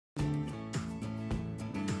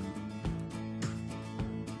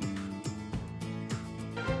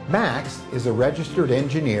Max is a registered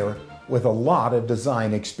engineer with a lot of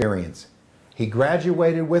design experience. He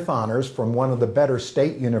graduated with honors from one of the better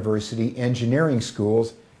state university engineering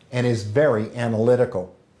schools and is very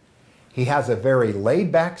analytical. He has a very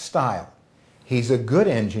laid-back style. He's a good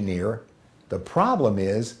engineer. The problem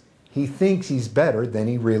is he thinks he's better than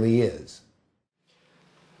he really is.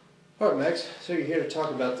 All right, Max, so you're here to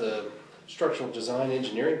talk about the structural design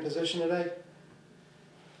engineering position today?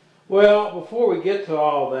 Well, before we get to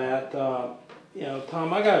all that,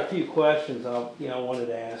 Tom, I got a few questions I wanted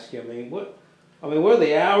to ask you. What are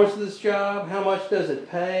the hours of this job? How much does it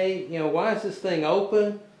pay? Why is this thing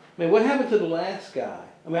open? What happened to the last guy?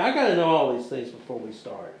 I got to know all these things before we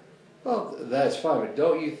start. Well, that's fine, but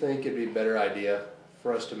don't you think it'd be a better idea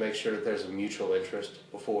for us to make sure that there's a mutual interest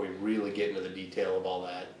before we really get into the detail of all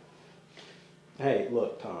that? Hey,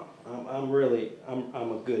 look, Tom, I'm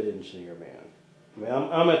a good engineer, man.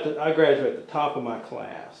 I graduated at the top of my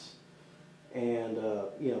class, and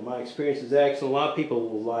my experience is excellent. A lot of people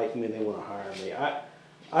will like me; they want to hire me.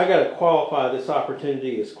 I got to qualify this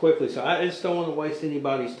opportunity as quickly, so I just don't want to waste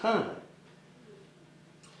anybody's time.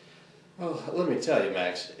 Well, let me tell you,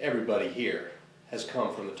 Max, everybody here has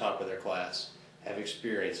come from the top of their class, have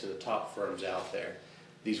experience in the top firms out there.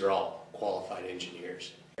 These are all qualified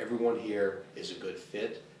engineers. Everyone here is a good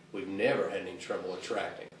fit. We've never had any trouble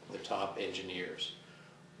attracting the top engineers.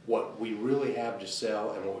 What we really have to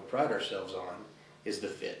sell and what we pride ourselves on is the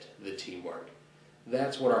fit, the teamwork.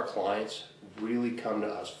 That's what our clients really come to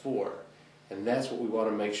us for, and that's what we want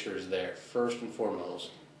to make sure is there. First and foremost,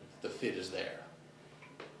 the fit is there.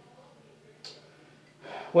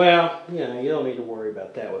 Well, you don't need to worry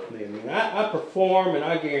about that with me. I perform, and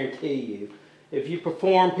I guarantee you, if you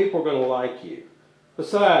perform, people are going to like you.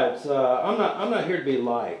 Besides, I'm not here to be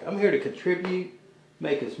liked. I'm here to contribute,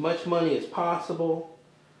 make as much money as possible,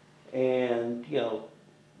 and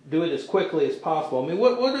do it as quickly as possible.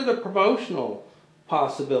 What are the promotional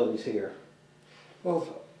possibilities here?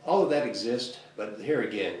 Well, all of that exists, but here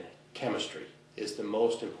again, chemistry is the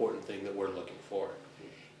most important thing that we're looking for.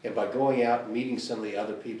 And by going out and meeting some of the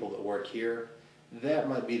other people that work here, that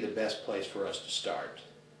might be the best place for us to start.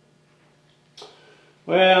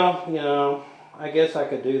 Well, I guess I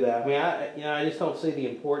could do that. I just don't see the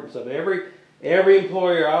importance of it. Every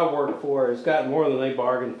employer I work for has gotten more than they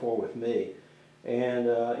bargained for with me, and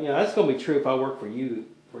that's going to be true if I work for you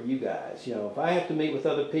guys. If I have to meet with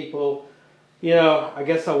other people, I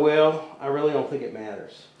guess I will. I really don't think it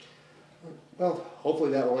matters. Well,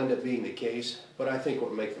 hopefully that will end up being the case, but I think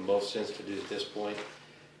what would make the most sense to do at this point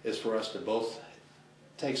is for us to both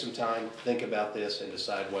take some time, think about this, and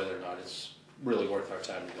decide whether or not it's really worth our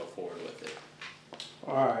time to go forward with it.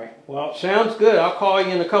 All right. Well, sounds good. I'll call you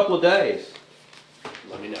in a couple of days.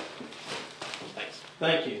 Let me know. Thanks.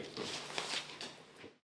 Thank you.